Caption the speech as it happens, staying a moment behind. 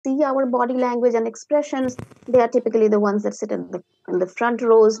see our body language and expressions. They are typically the ones that sit in the front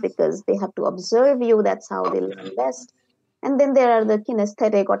rows because they have to observe you. That's how they learn best. And then there are the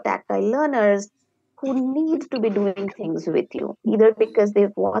kinesthetic or tactile learners who need to be doing things with you, either because they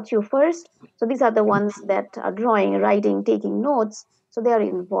watch you first. So these are the ones that are drawing, writing, taking notes. So they are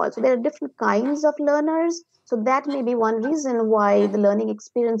involved. So there are different kinds of learners. So that may be one reason why the learning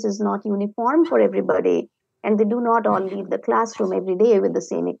experience is not uniform for everybody, and they do not all leave the classroom every day with the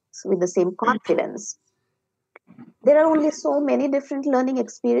same confidence. There are only so many different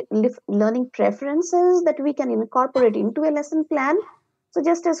learning preferences that we can incorporate into a lesson plan. So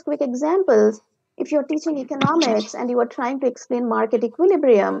just as quick examples, if you're teaching economics and you are trying to explain market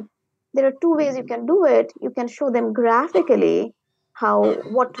equilibrium, there are two ways you can do it. You can show them graphically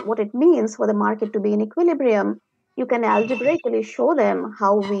what it means for the market to be in equilibrium. You can algebraically show them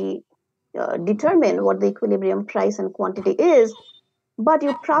how we determine what the equilibrium price and quantity is, but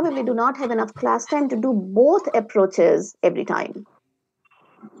you probably do not have enough class time to do both approaches every time.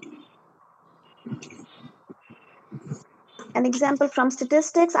 An example from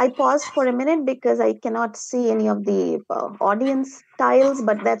statistics, I paused for a minute because I cannot see any of the audience tiles,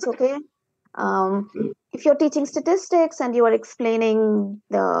 but that's okay. If you're teaching statistics and you are explaining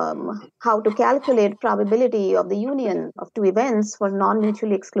how to calculate probability of the union of two events for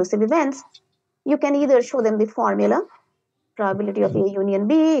non-mutually exclusive events, you can either show them the formula, probability of A union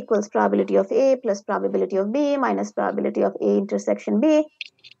B equals probability of A plus probability of B minus probability of A intersection B.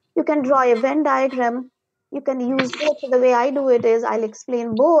 You can draw a Venn diagram. You can use both. So the way I do it is I'll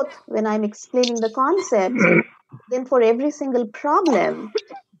explain both when I'm explaining the concepts. Then for every single problem,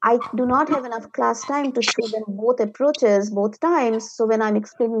 I do not have enough class time to show them both approaches both times. So when I'm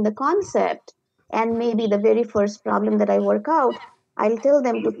explaining the concept and maybe the very first problem that I work out, I'll tell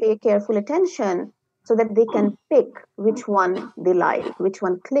them to pay careful attention so that they can pick which one they like, which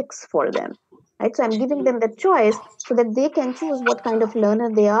one clicks for them. Right? So I'm giving them the choice so that they can choose what kind of learner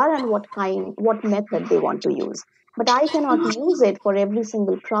they are and what method they want to use. But I cannot use it for every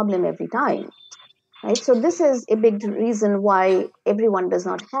single problem every time. Right? So this is a big reason why everyone does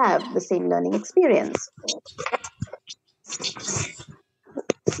not have the same learning experience.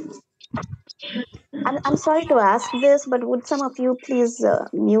 I'm sorry to ask this, but would some of you please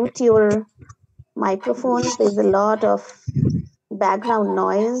mute your microphones? There's a lot of background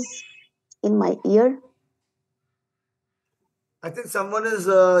noise in my ear. I think someone is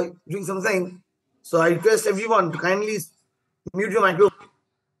doing something. So I request everyone to kindly mute your microphone.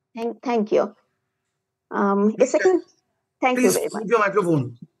 Thank you. A second. Thank you Please very much. mute your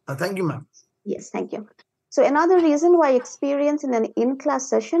microphone. Thank you, ma'am. Yes, thank you. So another reason why experience in an in-class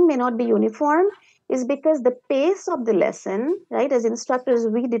session may not be uniform is because the pace of the lesson, right? As instructors,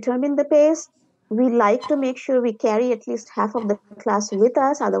 we determine the pace. We like to make sure we carry at least half of the class with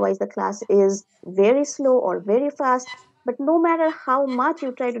us. Otherwise, the class is very slow or very fast. But no matter how much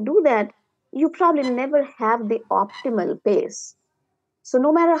you try to do that, you probably never have the optimal pace. So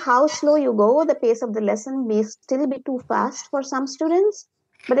no matter how slow you go, the pace of the lesson may still be too fast for some students,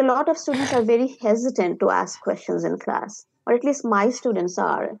 but a lot of students are very hesitant to ask questions in class, or at least my students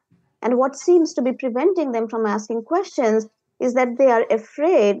are. And what seems to be preventing them from asking questions is that they are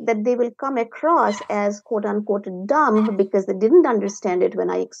afraid that they will come across as quote unquote dumb because they didn't understand it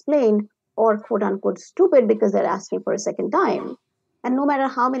when I explained, or quote unquote stupid because they're asking for a second time. And no matter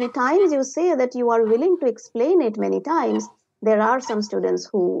how many times you say that you are willing to explain it many times, there are some students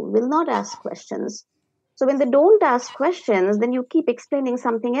who will not ask questions. So when they don't ask questions, then you keep explaining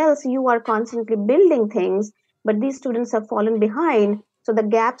something else. You are constantly building things, but these students have fallen behind. So the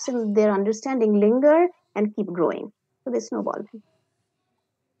gaps in their understanding linger and keep growing. So they snowball.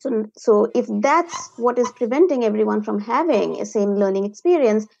 So if that's what is preventing everyone from having a same learning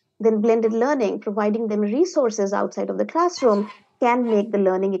experience, then blended learning, providing them resources outside of the classroom, can make the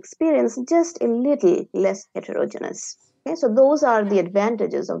learning experience just a little less heterogeneous. Okay, so those are the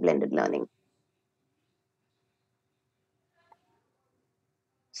advantages of blended learning.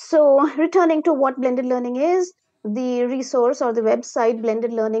 So returning to what blended learning is, the resource or the website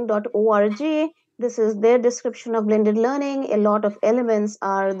blendedlearning.org, this is their description of blended learning. A lot of elements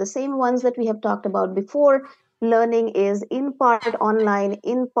are the same ones that we have talked about before. Learning is in part online,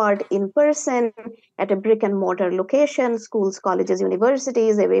 in part in person, at a brick and mortar location, schools, colleges,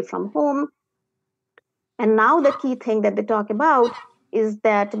 universities, away from home. And now the key thing that they talk about is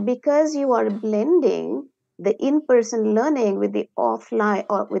that because you are blending the in-person learning with the offline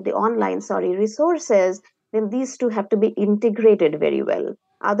or with the online, resources, then these two have to be integrated very well.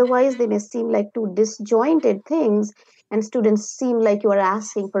 Otherwise, they may seem like two disjointed things, and students seem like you are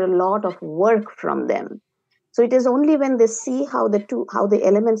asking for a lot of work from them. So it is only when they see how the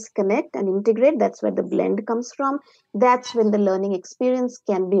elements connect and integrate, that's where the blend comes from. That's when the learning experience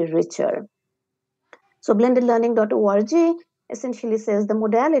can be richer. So blendedlearning.org essentially says the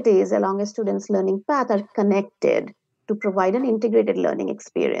modalities along a student's learning path are connected to provide an integrated learning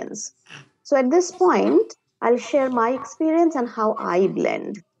experience. So at this point, I'll share my experience and how I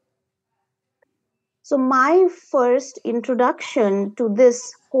blend. So my first introduction to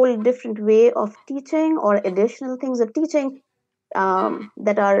this whole different way of teaching or additional things of teaching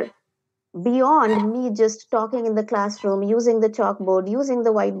that are beyond me just talking in the classroom, using the chalkboard, using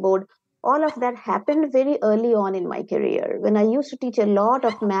the whiteboard, all of that happened very early on in my career. When I used to teach a lot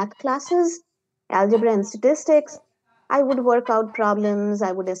of math classes, algebra and statistics, I would work out problems,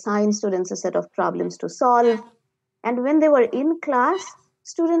 I would assign students a set of problems to solve. And when they were in class,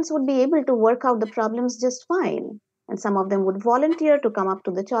 students would be able to work out the problems just fine. And some of them would volunteer to come up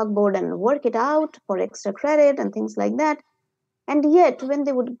to the chalkboard and work it out for extra credit and things like that. And yet, when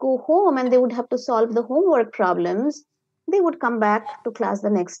they would go home and they would have to solve the homework problems, they would come back to class the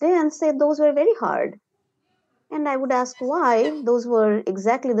next day and say those were very hard. And I would ask why. Those were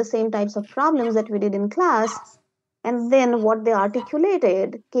exactly the same types of problems that we did in class. And then what they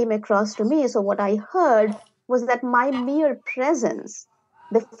articulated came across to me. So, what I heard was that my mere presence,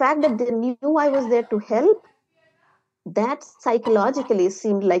 the fact that they knew I was there to help, that psychologically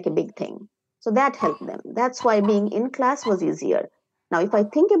seemed like a big thing. So that helped them. That's why being in class was easier. Now, if I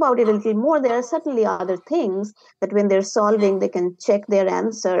think about it a little more, there are certainly other things that when they're solving, they can check their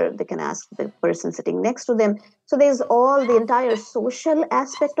answer, they can ask the person sitting next to them. So there's all the entire social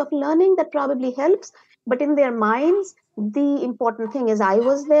aspect of learning that probably helps. But in their minds, the important thing is I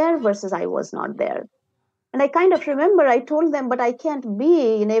was there versus I was not there. And I kind of remember I told them, but I can't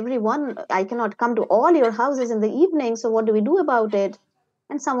be in every one. I cannot come to all your houses in the evening. So what do we do about it?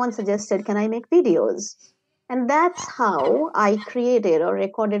 And someone suggested, can I make videos? And that's how I created or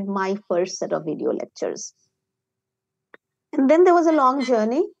recorded my first set of video lectures. And then there was a long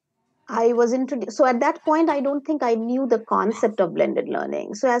journey. I was introduced. So at that point, I don't think I knew the concept of blended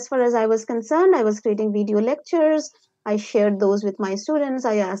learning. So as far as I was concerned, I was creating video lectures. I shared those with my students.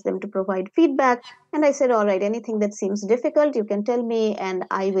 I asked them to provide feedback. And I said, all right, anything that seems difficult, you can tell me, and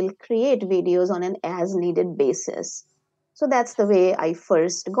I will create videos on an as needed basis. So that's the way I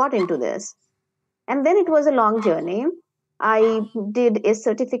first got into this. And then it was a long journey. I did a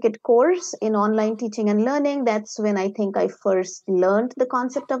certificate course in online teaching and learning. That's when I think I first learned the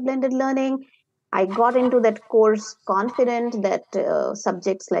concept of blended learning. I got into that course confident that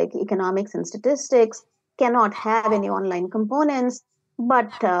subjects like economics and statistics cannot have any online components.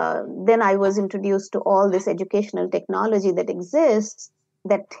 But then I was introduced to all this educational technology that exists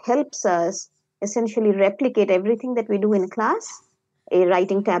that helps us essentially replicate everything that we do in class, a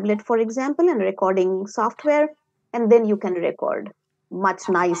writing tablet, for example, and recording software, and then you can record much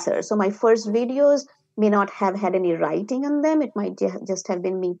nicer. So my first videos may not have had any writing on them. It might just have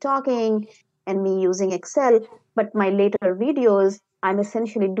been me talking and me using Excel. But my later videos, I'm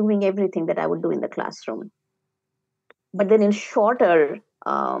essentially doing everything that I would do in the classroom. But then in shorter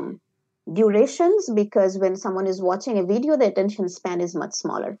durations, because when someone is watching a video, the attention span is much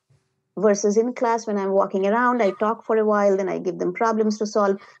smaller versus in class when I'm walking around, I talk for a while, then I give them problems to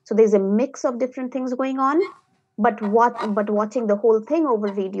solve. So there's a mix of different things going on. But watching the whole thing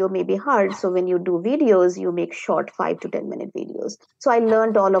over video may be hard. So when you do videos, you make short 5 to 10 minute videos. So I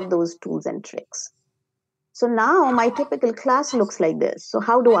learned all of those tools and tricks. So now my typical class looks like this. So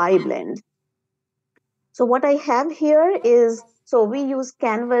how do I blend? So what I have here is, so we use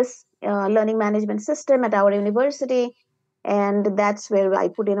Canvas learning management system at our university, and that's where I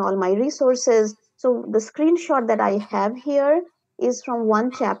put in all my resources. So the screenshot that I have here is from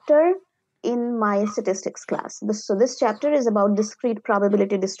one chapter in my statistics class. So this chapter is about discrete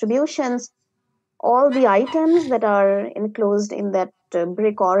probability distributions. All the items that are enclosed in that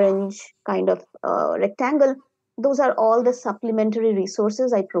brick orange kind of rectangle, those are all the supplementary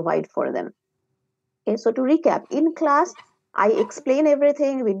resources I provide for them. Okay, so to recap, in class, I explain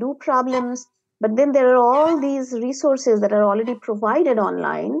everything, we do problems, but then there are all these resources that are already provided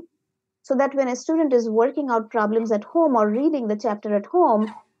online so that when a student is working out problems at home or reading the chapter at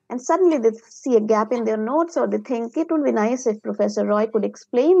home, and suddenly they see a gap in their notes or they think it would be nice if Professor Roy could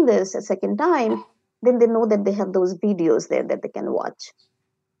explain this a second time, then they know that they have those videos there that they can watch.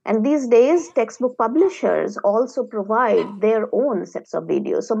 And these days, textbook publishers also provide their own sets of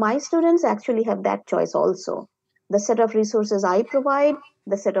videos. So my students actually have that choice also. The set of resources I provide,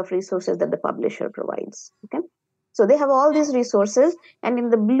 the set of resources that the publisher provides. Okay. So they have all these resources, and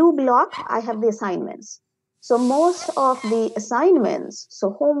in the blue block, I have the assignments. So most of the assignments, so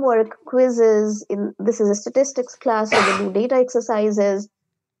homework, quizzes, in this is a statistics class, so they do data exercises,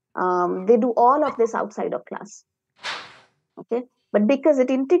 they do all of this outside of class. Okay, but because it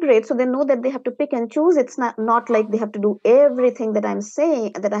integrates, so they know that they have to pick and choose. It's not like they have to do everything that I'm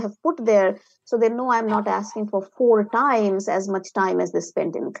saying that I have put there. So they know I'm not asking for 4 times as much time as they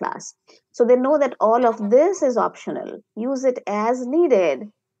spent in class. So they know that all of this is optional, use it as needed,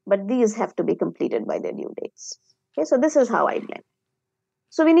 but these have to be completed by their due dates. Okay, so this is how I blend.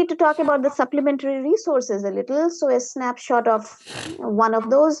 So we need to talk about the supplementary resources a little. So a snapshot of one of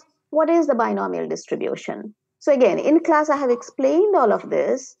those. What is the binomial distribution? So again, in class I have explained all of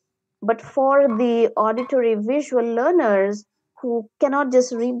this, but for the auditory visual learners who cannot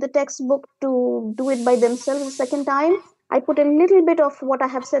just read the textbook to do it by themselves a second time, I put a little bit of what I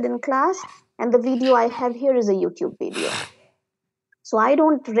have said in class, and the video I have here is a YouTube video. So I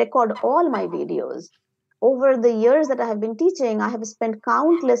don't record all my videos. Over the years that I have been teaching, I have spent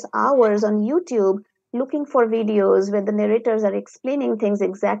countless hours on YouTube looking for videos where the narrators are explaining things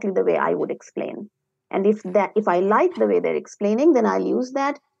exactly the way I would explain. And if I like the way they're explaining, then I'll use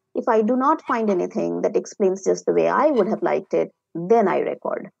that. If I do not find anything that explains just the way I would have liked it, then I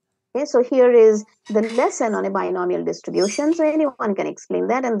record. Okay, so here is the lesson on a binomial distribution. So anyone can explain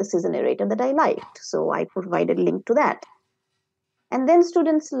that, and this is a narrator that I liked. So I provided a link to that. And then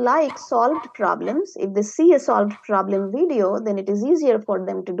students like solved problems. If they see a solved problem video, then it is easier for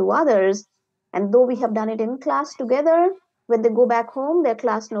them to do others. And though we have done it in class together, when they go back home, their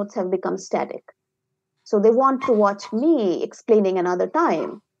class notes have become static. So they want to watch me explaining another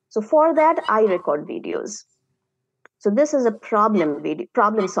time. So for that, I record videos. So this is a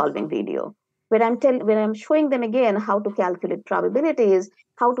problem solving video where I'm showing them again how to calculate probabilities,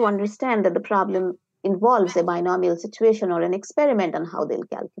 how to understand that the problem involves a binomial situation or an experiment, and how they'll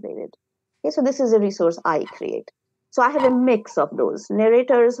calculate it. Okay, so this is a resource I create. So I have a mix of those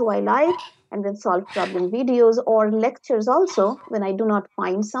narrators who I like, and then solve problem videos or lectures also when I do not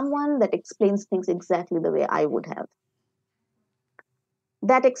find someone that explains things exactly the way I would have.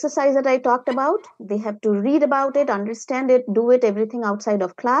 That exercise that I talked about, they have to read about it, understand it, do it, everything outside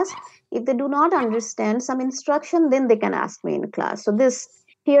of class. If they do not understand some instruction, then they can ask me in class. So this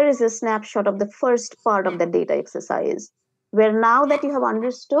here is a snapshot of the first part of the data exercise, where now that you have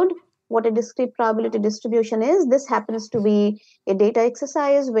understood what a discrete probability distribution is, this happens to be a data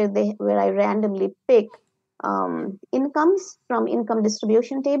exercise where I randomly pick incomes from income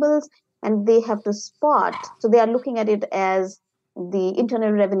distribution tables, and they have to spot. So they are looking at it as the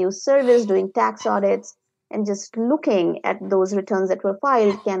Internal Revenue Service doing tax audits and just looking at those returns that were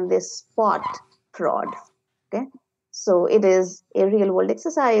filed, can they spot fraud? Okay. So it is a real world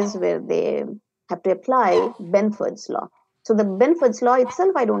exercise where they have to apply Benford's law. So the Benford's law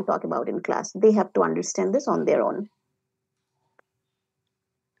itself, I don't talk about in class. They have to understand this on their own.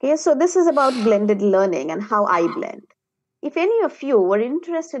 Okay, so this is about blended learning and how I blend. If any of you were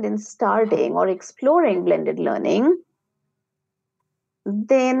interested in starting or exploring blended learning,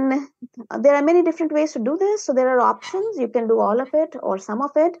 then there are many different ways to do this. So there are options. You can do all of it or some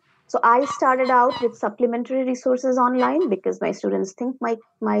of it. So I started out with supplementary resources online because my students think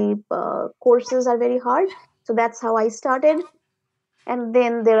my courses are very hard. So that's how I started. And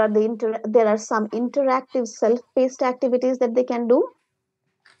then there are some interactive self-paced activities that they can do.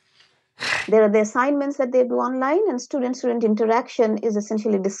 There are the assignments that they do online, and student-student interaction is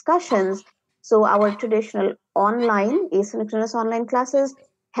essentially discussions. So our traditional online, asynchronous online classes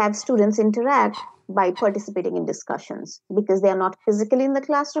have students interact by participating in discussions because they are not physically in the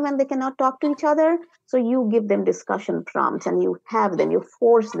classroom and they cannot talk to each other. So you give them discussion prompts and you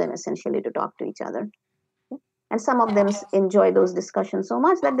force them essentially to talk to each other. And some of them enjoy those discussions so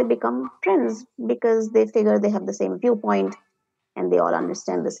much that they become friends because they figure they have the same viewpoint and they all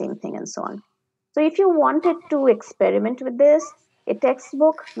understand the same thing and so on. So if you wanted to experiment with this, a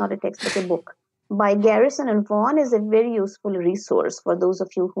textbook, not a textbook, a book by Garrison and Vaughan is a very useful resource for those of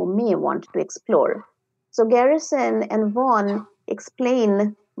you who may want to explore. So Garrison and Vaughan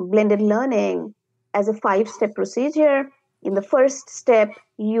explain blended learning as a 5-step procedure. In the first step,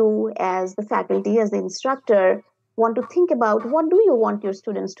 you as the faculty, as the instructor, want to think about what do you want your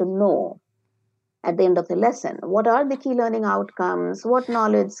students to know at the end of the lesson. What are the key learning outcomes? What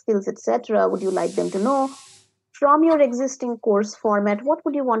knowledge, skills, etc. would you like them to know? From your existing course format, what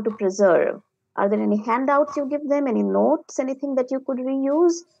would you want to preserve? Are there any handouts you give them, any notes, anything that you could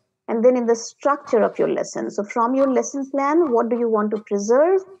reuse? And then in the structure of your lesson. So from your lesson plan, what do you want to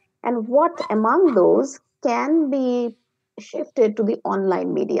preserve? And what among those can be shifted to the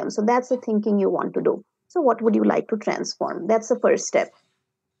online medium? So that's the thinking you want to do. So what would you like to transform? That's the first step.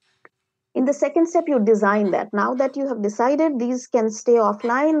 In the second step, you design that. Now that you have decided these can stay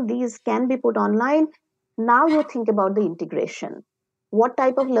offline, these can be put online, now you think about the integration. What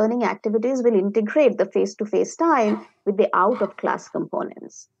type of learning activities will integrate the face to face time with the out of class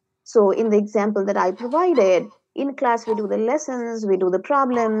components? So, in the example that I provided, in class we do the lessons, we do the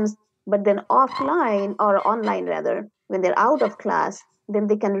problems, but then offline or online rather, when they're out of class, then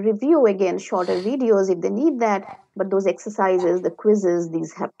they can review again shorter videos if they need that, but those exercises, the quizzes,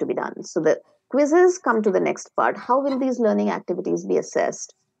 these have to be done. So the quizzes come to the next part. How will these learning activities be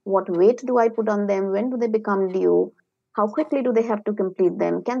assessed? What weight do I put on them? When do they become due? How quickly do they have to complete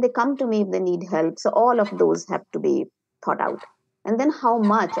them? Can they come to me if they need help? So all of those have to be thought out. And then how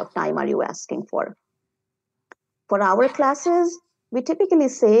much of time are you asking for? For our classes, we typically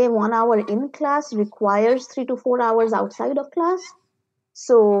say 1 hour in class requires 3 to 4 hours outside of class.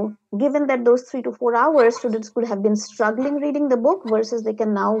 So, given that those 3 to 4 hours students could have been struggling reading the book versus they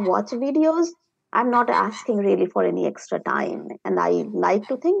can now watch videos, I'm not asking really for any extra time. And I like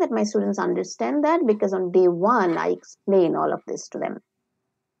to think that my students understand that because on day one, I explain all of this to them.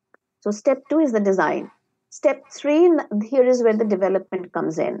 So, step two is the design. Step three, here is where the development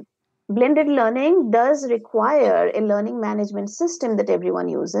comes in. Blended learning does require a learning management system that everyone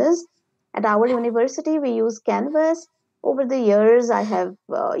uses. At our university, we use Canvas. Over the years, I have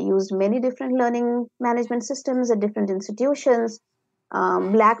used many different learning management systems at different institutions.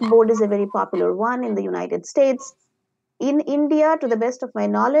 Blackboard is a very popular one in the United States. In India, to the best of my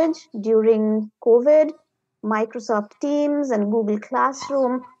knowledge, during COVID, Microsoft Teams and Google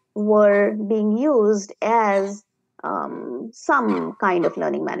Classroom were being used as some kind of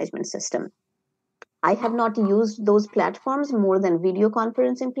learning management system. I have not used those platforms more than video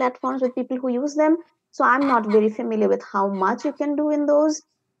conferencing platforms with people who use them. So I'm not very familiar with how much you can do in those.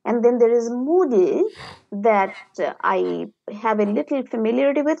 And then there is Moodle that I have a little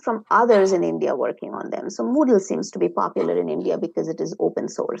familiarity with from others in India working on them. So Moodle seems to be popular in India because it is open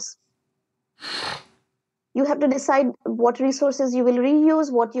source. You have to decide what resources you will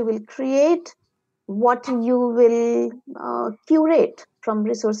reuse, what you will create, what you will curate from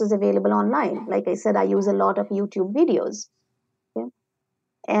resources available online. Like I said, I use a lot of YouTube videos. Okay?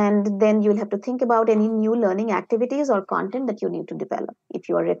 And then you'll have to think about any new learning activities or content that you need to develop. If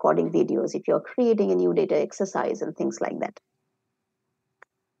you are recording videos, if you're creating a new data exercise and things like that.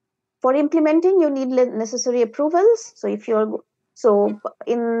 For implementing, you need necessary approvals. So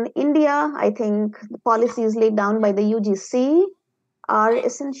in India, I think the policies laid down by the UGC are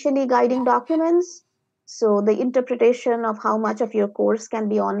essentially guiding documents. So the interpretation of how much of your course can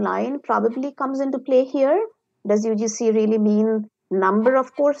be online probably comes into play here. Does UGC really mean number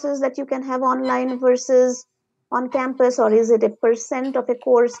of courses that you can have online versus on campus, or is it a percent of a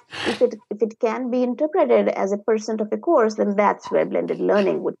course? If it can be interpreted as a percent of a course, then that's where blended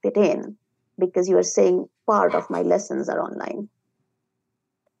learning would fit in, because you are saying part of my lessons are online.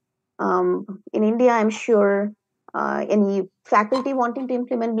 In India, I'm sure any faculty wanting to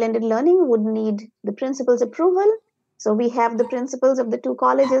implement blended learning would need the principal's approval. So we have the principals of the two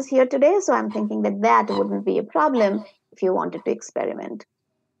colleges here today. So I'm thinking that that wouldn't be a problem if you wanted to experiment.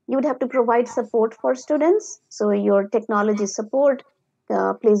 You would have to provide support for students. So your technology support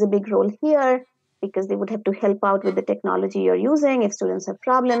plays a big role here, because they would have to help out with the technology you're using if students have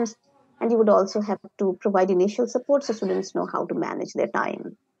problems. And you would also have to provide initial support so students know how to manage their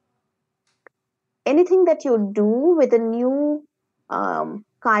time. Anything that you do with a new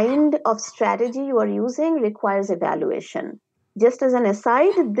kind of strategy you are using requires evaluation. Just as an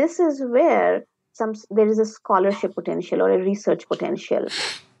aside, this is where there is a scholarship potential or a research potential.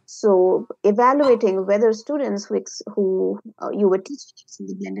 So evaluating whether students who you were teaching in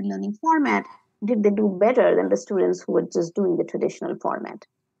the blended learning format, did they do better than the students who were just doing the traditional format?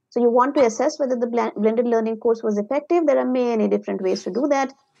 So you want to assess whether the blended learning course was effective. There are many different ways to do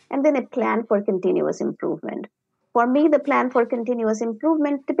that. And then a plan for continuous improvement. For me, the plan for continuous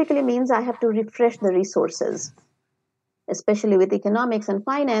improvement typically means I have to refresh the resources, especially with economics and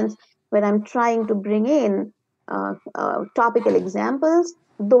finance, where I'm trying to bring in topical examples.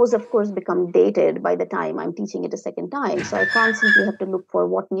 Those, of course, become dated by the time I'm teaching it a second time. So I constantly have to look for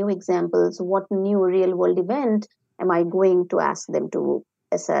what new examples, what new real world event am I going to ask them to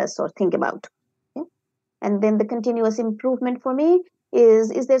assess or think about. Okay? And then the continuous improvement for me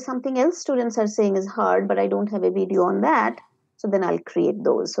is there something else students are saying is hard, but I don't have a video on that? So then I'll create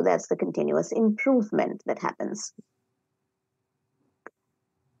those. So that's the continuous improvement that happens.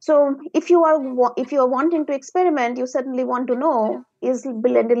 So if you are wanting to experiment, you certainly want to know, is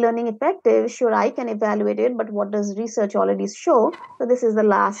blended learning effective? Sure, I can evaluate it, but what does research already show? So this is the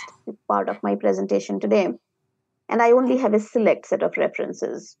last part of my presentation today. and I only have a select set of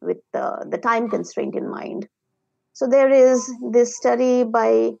references with the time constraint in mind. So there is this study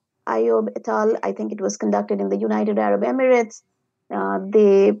by Ayoub et al. I think it was conducted in the United Arab Emirates.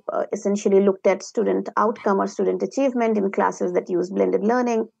 They essentially looked at student outcome or student achievement in classes that use blended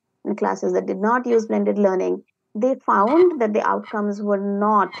learning and classes that did not use blended learning. They found that the outcomes were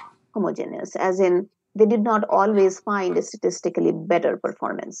not homogeneous, as in they did not always find a statistically better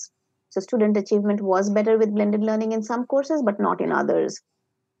performance. So student achievement was better with blended learning in some courses, but not in others.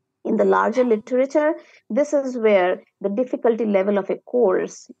 In the larger literature, this is where the difficulty level of a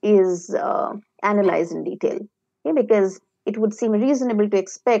course is analyzed in detail. Okay? Because it would seem reasonable to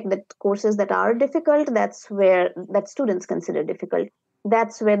expect that courses that are difficult, that students consider difficult.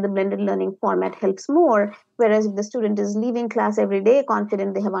 That's where the blended learning format helps more. Whereas if the student is leaving class every day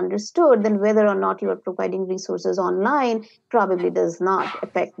confident they have understood, then whether or not you are providing resources online probably does not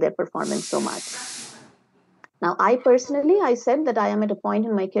affect their performance so much. Now, I personally, I said that I am at a point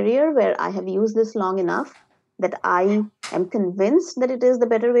in my career where I have used this long enough that I am convinced that it is the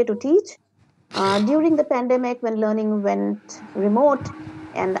better way to teach. During the pandemic, when learning went remote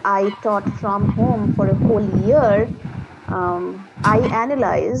and I taught from home for a whole year, I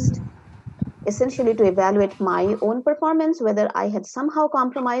analyzed essentially to evaluate my own performance, whether I had somehow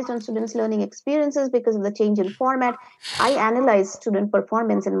compromised on students' learning experiences because of the change in format. I analyzed student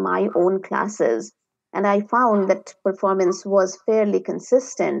performance in my own classes, and I found that performance was fairly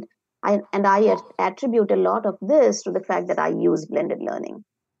consistent. And I attribute a lot of this to the fact that I use blended learning.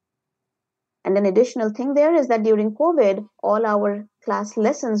 And an additional thing there is that during COVID, all our class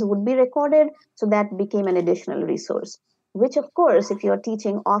lessons would be recorded. So that became an additional resource, which, of course, if you're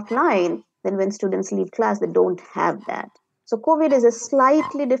teaching offline, then when students leave class, they don't have that. So COVID is a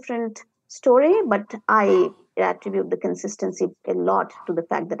slightly different story, but I attribute the consistency a lot to the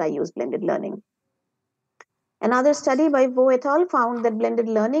fact that I use blended learning. Another study by Vo et al. Found that blended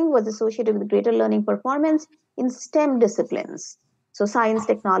learning was associated with greater learning performance in STEM disciplines, so science,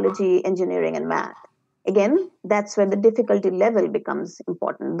 technology, engineering, and math. Again, that's where the difficulty level becomes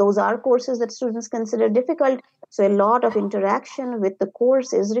important. Those are courses that students consider difficult, so a lot of interaction with the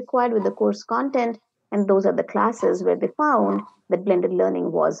course is required with the course content, and those are the classes where they found that blended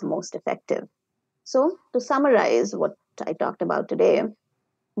learning was most effective. So, to summarize what I talked about today,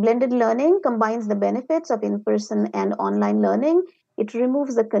 blended learning combines the benefits of in person and online learning. It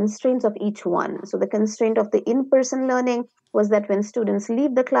removes the constraints of each one. So, the constraint of the in person learning was that when students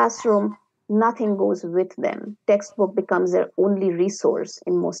leave the classroom, nothing goes with them. Textbook becomes their only resource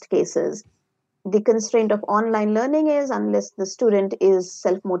in most cases. The constraint of online learning is unless the student is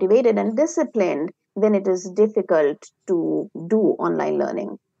self motivated and disciplined, then it is difficult to do online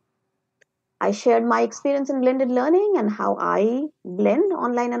learning. I shared my experience in blended learning and how I blend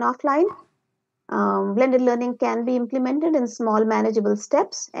online and offline. Blended learning can be implemented in small, manageable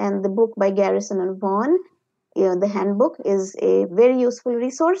steps, and the book by Garrison and Vaughan, the handbook, is a very useful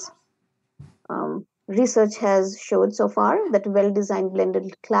resource. Research has showed so far that well designed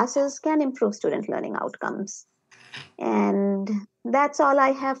blended classes can improve student learning outcomes. And that's all I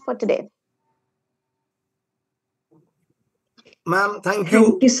have for today. Ma'am, thank Thank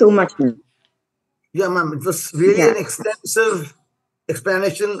you. you so much, ma'am. Yeah, ma'am, it was really Yeah, an extensive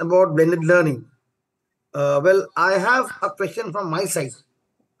explanation about blended learning. Well, I have a question from my side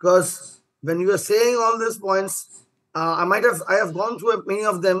because when you were saying all these points, I have gone through many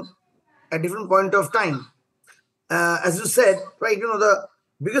of them at different point of time. As you said, right? The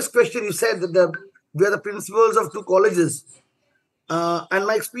biggest question you said that we are the principals of two colleges, and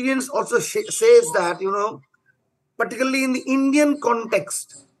my experience also says that particularly in the Indian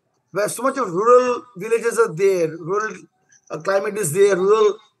context, where so much of rural villages are there, rural climate is there,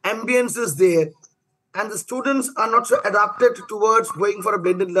 rural ambience is there, and the students are not so adapted towards going for a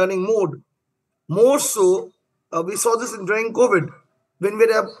blended learning mode. More so, we saw this during COVID when we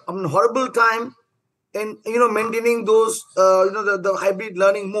had a horrible time in maintaining those the hybrid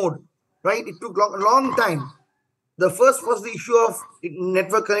learning mode. Right, it took long time. The first was the issue of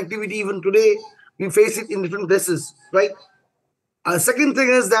network connectivity. Even today, we face it in different places. Right. Second thing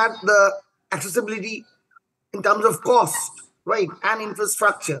is that the accessibility in terms of cost, right, and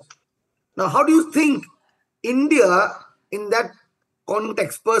infrastructure. Now, how do you think India, in that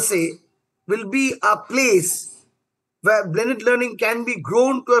context per se, will be a place where blended learning can be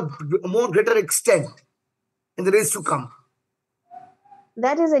grown to a more greater extent in the days to come?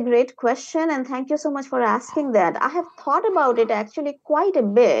 That is a great question, and thank you so much for asking that. I have thought about it actually quite a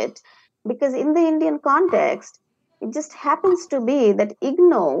bit because, in the Indian context, it just happens to be that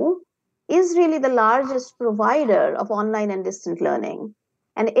IGNOU is really the largest provider of online and distant learning.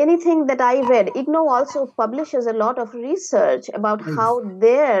 And anything that I read, IGNO also publishes a lot of research about Right. how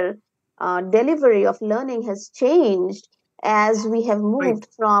their delivery of learning has changed as we have Right. moved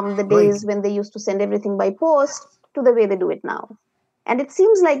from the Right. days when they used to send everything by post to the way they do it now. And it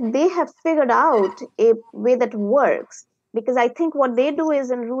seems like they have figured out a way that works, because I think what they do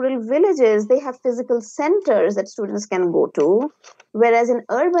is in rural villages, they have physical centers that students can go to, whereas in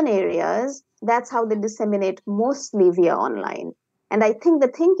urban areas, that's how they disseminate mostly via online. And I think the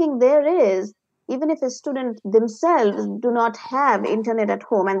thinking there is, even if a student themselves do not have internet at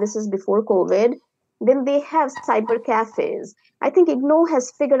home, and this is before COVID, then they have cyber cafes. I think IGNO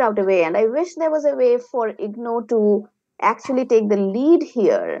has figured out a way, and I wish there was a way for IGNO to actually take the lead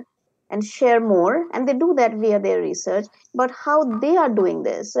here and share more. And they do that via their research. But how they are doing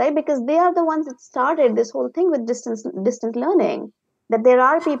this, right? Because they are the ones that started this whole thing with distant learning. That there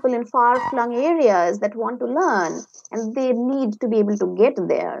are people in far flung areas that want to learn and they need to be able to get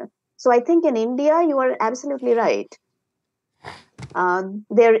there. So I think in India, you are absolutely right.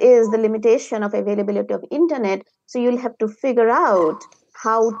 There is the limitation of availability of internet. So you'll have to figure out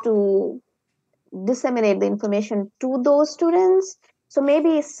how to disseminate the information to those students. So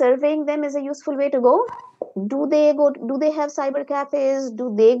maybe surveying them is a useful way to go. Do they have cyber cafes?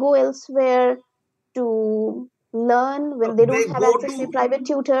 Do they go elsewhere to learn when they They don't have go access to a to private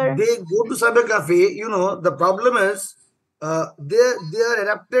tutor? they go to cyber cafe. The problem is they are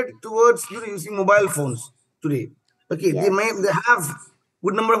adapted towards using mobile phones today. Okay, Yes. they have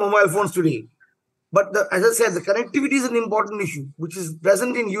good number of mobile phones today. But as I said, the connectivity is an important issue, which is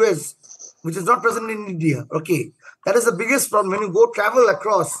present in US, which is not present in India. Okay, that is the biggest problem when you go travel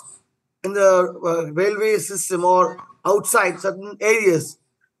across in the railway system or outside certain areas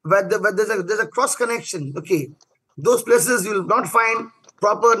where there's a cross connection. Okay, those places you will not find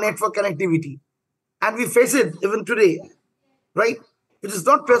proper network connectivity, and we face it even today, right? Which is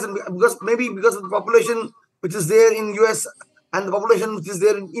not present because maybe because of the population which is there in US and the population which is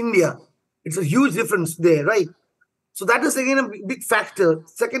there in India. It's a huge difference there, right? So that is again a big factor.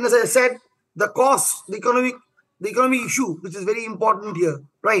 Second, as I said, the cost, the economic issue, which is very important here,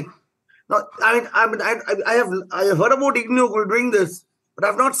 right? Now, I have heard about IGNO doing this, but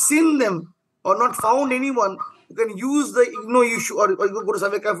I've not seen them or not found anyone who can use the IGNO issue or you go to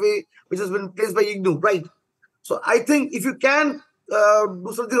Survey Cafe, which has been placed by IGNO, right? So I think if you can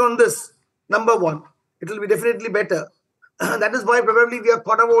do something on this, number one, it will be definitely better. That is why probably we have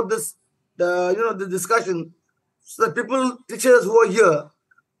thought about this, the discussion, so that people, teachers who are here,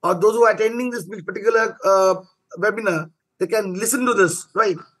 or those who are attending this particular webinar, they can listen to this,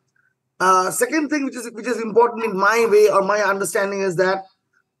 right? Second thing, which is important in my way or my understanding, is that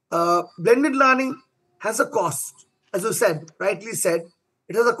blended learning has a cost, as you said, rightly said.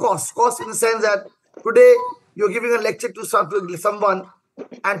 It has a cost. Cost in the sense that today you're giving a lecture to someone,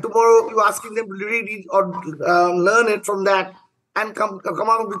 and tomorrow you're asking them to read it or learn it from that and come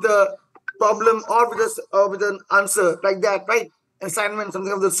out with a problem or with an answer like that, right? Assignment,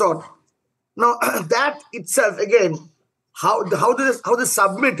 something of the sort. Now that itself again, how they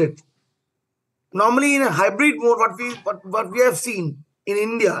submit it. Normally in a hybrid mode, what we have seen in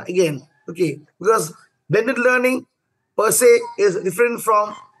India again, okay, because blended learning per se is different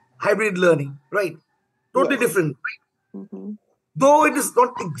from hybrid learning, right? Totally Yes. different. Hmm. Though it is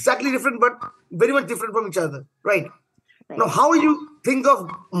not exactly different, but very much different from each other, right? Now, Right. how you think of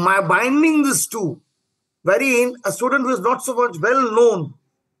my binding these two, wherein a student who is not so much well known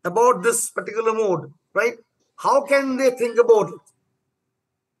about this particular mode, right? How can they think about it?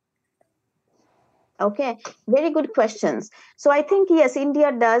 Okay, very good questions. So I think, yes,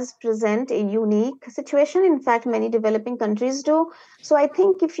 India does present a unique situation. In fact, many developing countries do. So I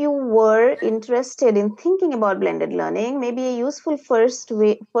think if you were interested in thinking about blended learning, maybe a useful first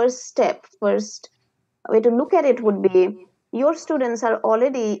way to look at it would be your students are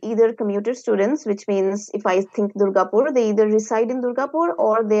already either commuter students, which means if I think Durgapur, they either reside in Durgapur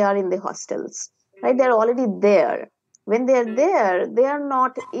or they are in the hostels, right? They're already there. When they're there, they are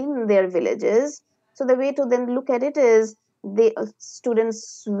not in their villages. So the way to then look at it is the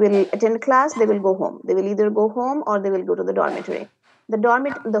students will attend class, they will go home. They will either go home or they will go to the dormitory.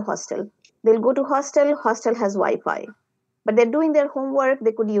 The hostel. They'll go to hostel, hostel has Wi-Fi, but they're doing their homework,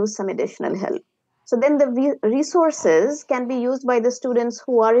 they could use some additional help. So then the resources can be used by the students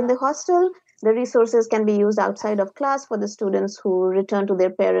who are in the hostel. The resources can be used outside of class for the students who return to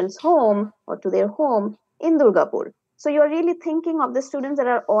their parents' home or to their home in Durgapur. So you're really thinking of the students that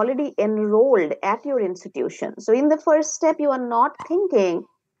are already enrolled at your institution. So in the first step, you are not thinking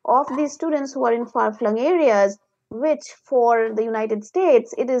of these students who are in far flung areas which for the United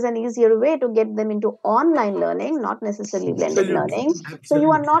States, it is an easier way to get them into online learning, not necessarily blended Absolutely. learning. So you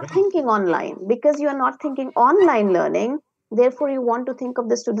are Absolutely. not Right. thinking online. Because you are not thinking online learning, therefore you want to think of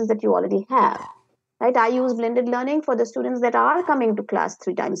the students that you already have. Right? I use blended learning for the students that are coming to class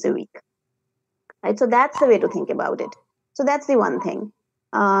 3 times a week. Right? So that's the way to think about it. So that's the one thing.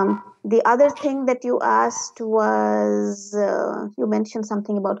 The other thing that you asked was, you mentioned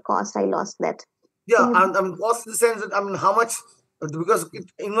something about cost. I lost that. Yeah, Can you? and I mean, cost in the sense that, I mean, how much, because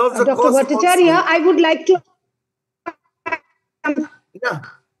it involves a Dr. cost Bhattacharya, also. Yeah, I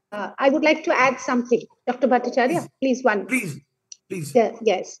would like to add something. Dr. Bhattacharya, please, please one minute. please, please.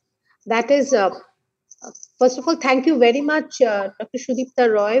 Yes, that is, first of all, thank you very much, Dr. Shudipta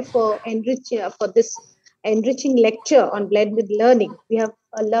Roy, for this enriching lecture on blended learning. We have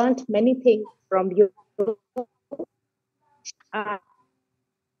learned many things from you. Uh,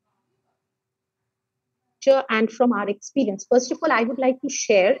 and from our experience. First of all, I would like to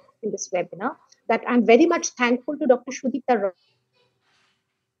share in this webinar that I'm very much thankful to Dr. Shudipta Roy.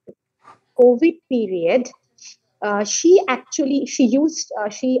 COVID period, she used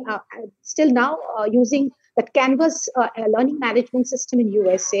she still now using that Canvas learning management system in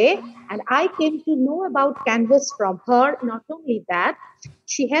USA, and I came to know about Canvas from her. Not only that,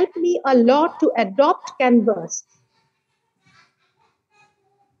 she helped me a lot to adopt Canvas.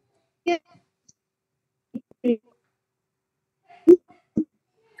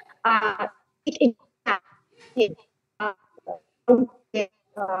 Uh, it, uh,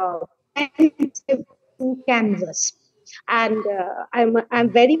 uh, to Canvas. And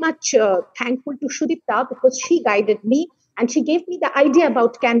I'm very much thankful to Shudipta because she guided me and she gave me the idea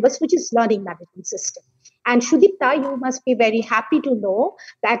about Canvas, which is learning management system. And Shudipta, you must be very happy to know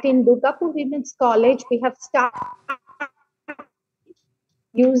that in Durgapur Women's College, we have started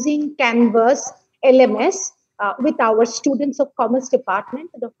using Canvas LMS with our students of Commerce Department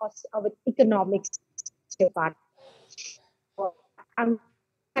and of course our Economics Department. I'm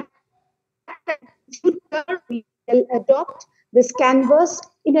future we will adopt this canvas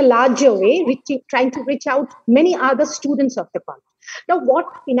in a larger way, trying to reach out many other students of the college. Now, what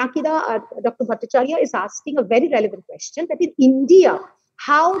Pinakida, Dr. Bhattacharya is asking a very relevant question that in India,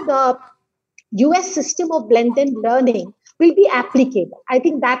 how the US system of blended learning will be applicable. I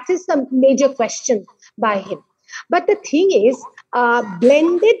think that is the major question by him. But the thing is,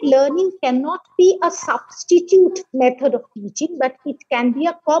 blended learning cannot be a substitute method of teaching, but it can be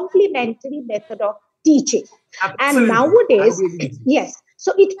a complementary method of teaching. And Absolutely. I nowadays, agree with you. yes,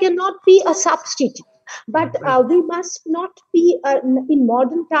 so it cannot be a substitute. But Right. we must not be, in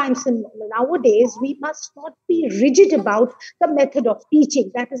modern times and nowadays, we must not be rigid about the method of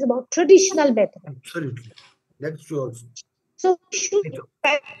teaching. That is about traditional method. Absolutely. That's true also. So we should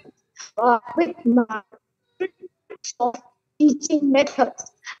Right. with of teaching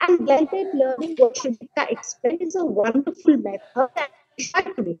methods. And blended learning, what Shubhita explained, is a wonderful method that we try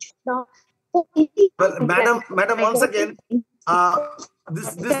to reach. Now, for India, Well, like madam, I once don't again, think uh,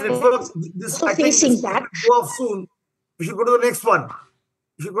 this network, this also I think this facing will that. go off soon. We should go to the next one.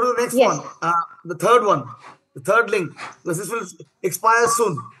 We should go to the next Yes, one. The third one, the third link, because this will expire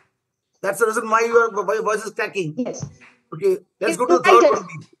soon. That's the reason why your voice is cracking. yes. Okay, let's Will go to the third provide one,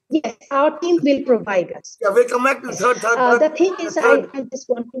 us. please. Yes, our team will provide us. Yeah, we'll come back to the Yes. third, The thing the is, third, I just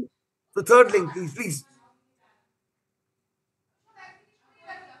want to. the third link, please, please.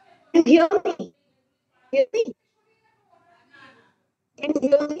 Can you hear me? Hear me? Can you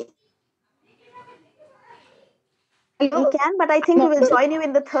hear me? We Hello? can, but I think we will join you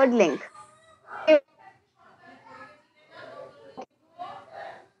in the third link.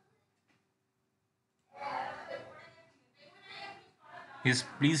 Yes,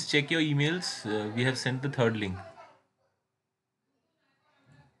 please check your emails. We have sent the third link.